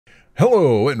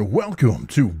Hello and welcome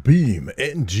to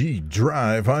BeamNG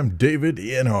Drive. I'm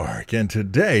davidinark, and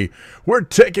today we're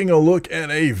taking a look at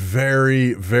a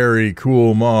very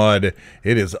cool mod.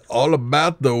 It is all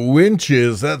about the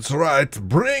winches. That's right.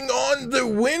 Bring on the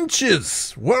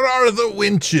winches. Where are the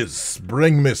winches?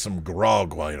 Bring me some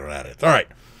grog while you're at it. All right.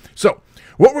 So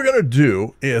what we're going to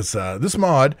do is this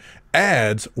mod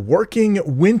adds working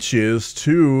winches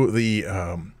to the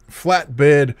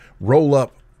flatbed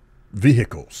roll-up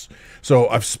vehicles. So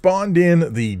I've spawned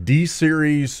in the D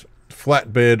series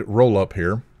flatbed roll-up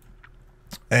here,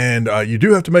 and you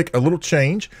do have to make a little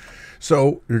change.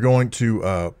 So you're going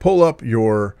to pull up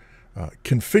your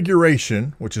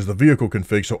configuration, which is the vehicle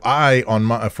config. So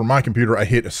for my computer, I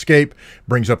hit escape,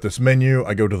 brings up this menu.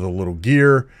 I go to the little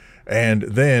gear, and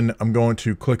then I'm going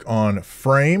to click on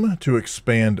frame to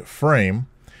expand frame.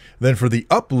 Then for the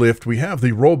uplift, we have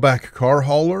the rollback car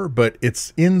hauler, but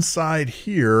it's inside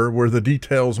here where the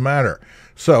details matter.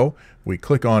 So we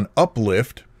click on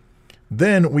uplift.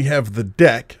 Then we have the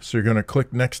deck. So you're going to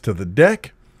click next to the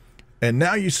deck. And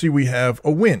now you see we have a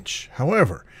winch.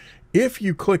 However, if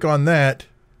you click on that,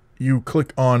 you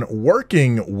click on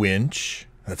working winch.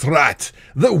 That's right.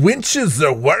 The winches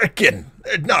are working.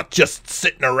 They're not just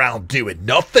sitting around doing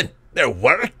nothing. They're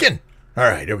working. All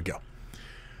right, here we go.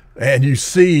 And you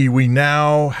see we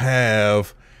now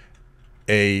have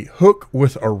a hook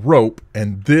with a rope,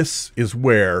 and this is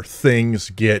where things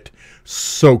get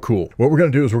so cool. What we're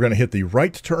going to do is we're going to hit the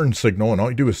right turn signal, and all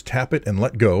you do is tap it and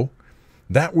let go.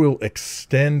 That will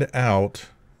extend out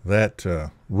that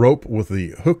rope with the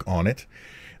hook on it.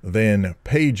 Then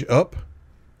page up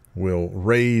will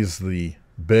raise the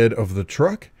bed of the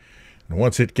truck. And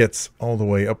once it gets all the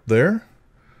way up there,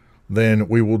 then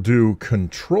we will do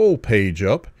control page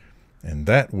up. And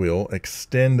that will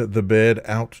extend the bed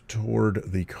out toward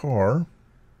the car.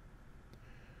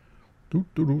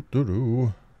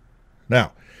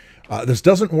 Now, this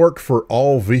doesn't work for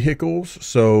all vehicles,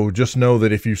 so just know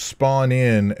that if you spawn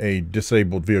in a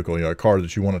disabled vehicle, a car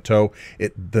that you want to tow,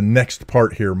 the next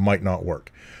part here might not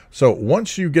work. So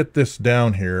once you get this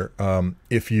down here,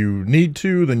 if you need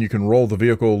to, then you can roll the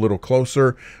vehicle a little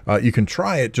closer. You can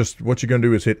try it. Just what you're going to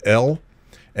do is hit L.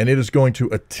 And it is going to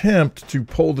attempt to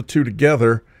pull the two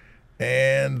together.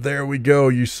 And there we go.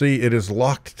 You see it is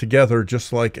locked together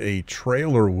just like a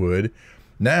trailer would.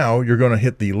 Now you're going to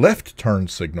hit the left turn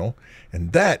signal,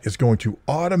 and that is going to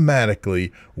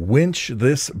automatically winch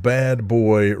this bad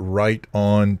boy right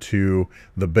onto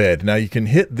the bed. Now you can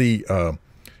hit the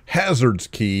hazards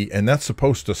key, and that's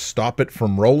supposed to stop it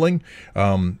from rolling.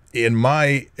 In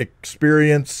my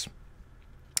experience,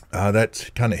 that's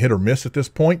kind of hit or miss at this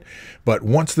point. But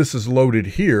once this is loaded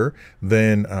here,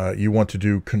 then you want to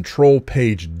do control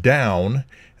page down,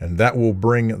 and that will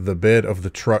bring the bed of the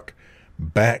truck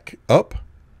back up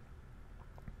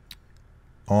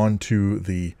onto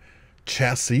the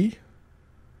chassis,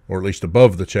 or at least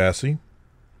above the chassis.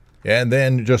 And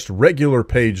then just regular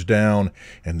page down,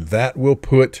 and that will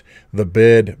put the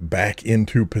bed back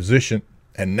into position.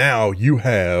 And now you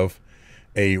have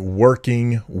a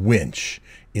working winch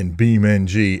in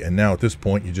BeamNG. And now at this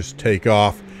point you just take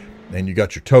off, and you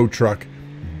got your tow truck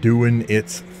doing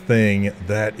its thing.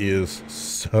 That is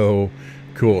so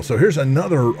cool. So here's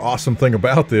another awesome thing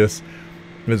about this,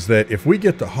 is that if we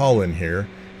get to haul in here,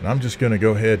 and I'm just going to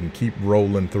go ahead and keep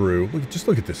rolling through. Just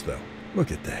look at this though.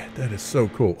 Look at that. That is so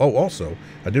cool. Oh, also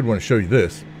I did want to show you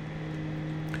this.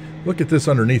 Look at this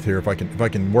underneath here. If I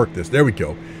can work this. There we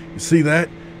go. You see that?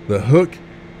 The hook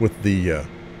with the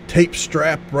tape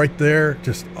strap right there.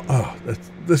 Just,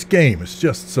 this game is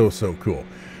just so cool.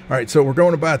 All right, so we're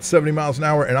going about 70 miles an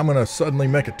hour, and I'm going to suddenly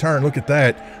make a turn. Look at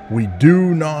that. We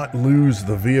do not lose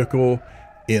the vehicle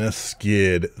in a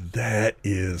skid. That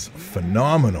is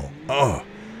phenomenal. Oh,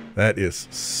 that is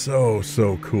so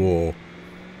cool.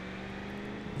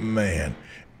 Man,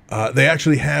 they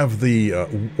actually have the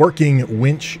working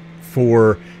winch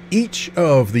for each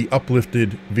of the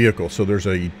uplifted vehicles. So there's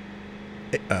a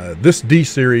this D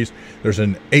series, there's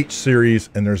an H series,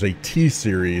 and there's a T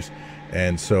series,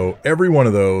 and so every one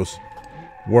of those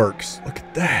works. Look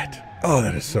at that. Oh,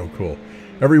 that is so cool.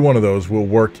 Every one of those will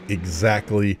work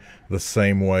exactly the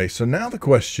same way. So now the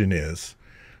question is,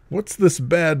 what's this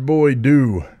bad boy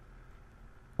do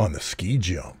on the ski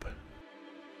jump?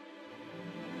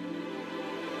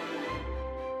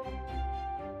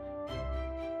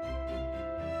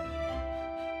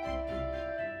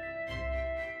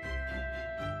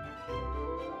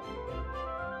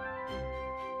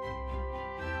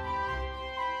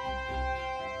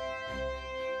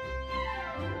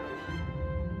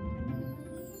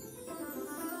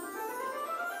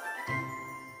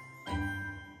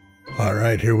 All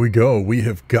right, here we go. We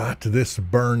have got this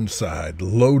Burnside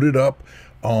loaded up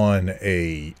on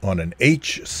an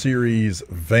H series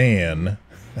van.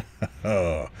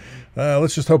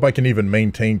 Let's just hope I can even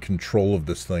maintain control of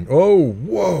this thing. Oh,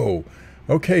 whoa.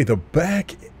 Okay, the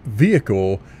back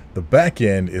vehicle, the back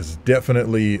end is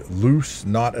definitely loose,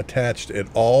 not attached at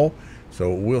all.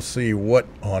 So we'll see what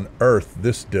on earth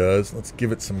this does. Let's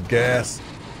give it some gas.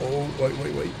 Oh,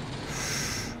 wait.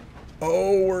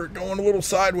 Oh, we're going a little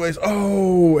sideways.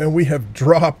 Oh, and we have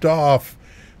dropped off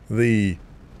the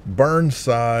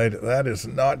Burnside. That is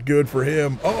not good for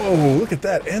him. Oh, look at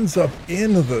that. Ends up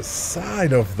in the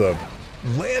side of the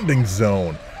landing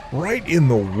zone, right in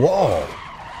the wall.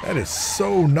 That is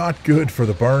so not good for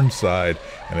the Burnside.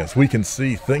 And as we can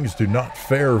see, things do not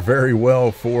fare very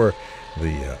well for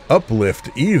the uplift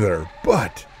either.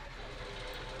 But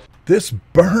this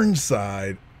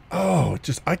Burnside, oh,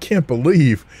 just I can't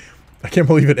believe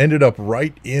it ended up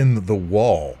right in the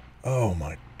wall. Oh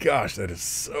my gosh, that is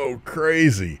so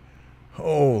crazy.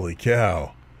 Holy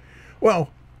cow.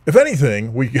 Well, if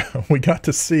anything, we got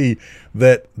to see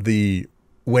that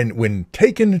when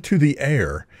taken to the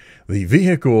air, the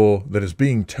vehicle that is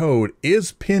being towed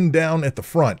is pinned down at the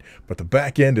front, but the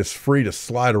back end is free to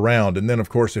slide around. And then, of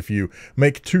course, if you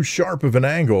make too sharp of an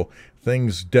angle,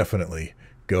 things definitely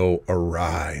go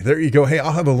awry. There you go. Hey,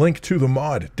 I'll have a link to the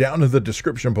mod down in the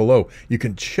description below. You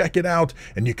can check it out,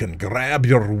 and you can grab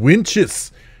your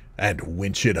winches and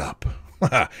winch it up.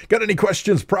 Got any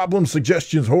questions, problems,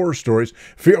 suggestions, horror stories?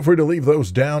 Feel free to leave those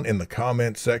down in the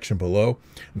comment section below.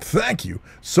 And thank you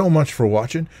so much for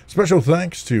watching. Special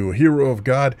thanks to Hero of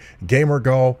God,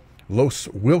 GamerGull,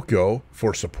 LosWilko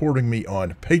for supporting me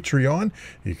on Patreon.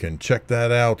 You can check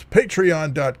that out,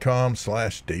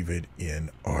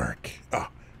 patreon.com/davidinark.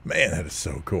 Man, that is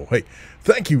so cool. Hey,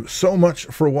 thank you so much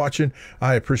for watching.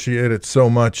 I appreciate it so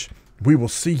much. We will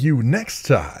see you next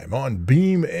time on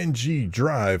BeamNG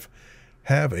Drive.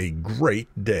 Have a great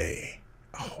day.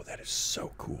 Oh, that is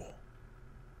so cool.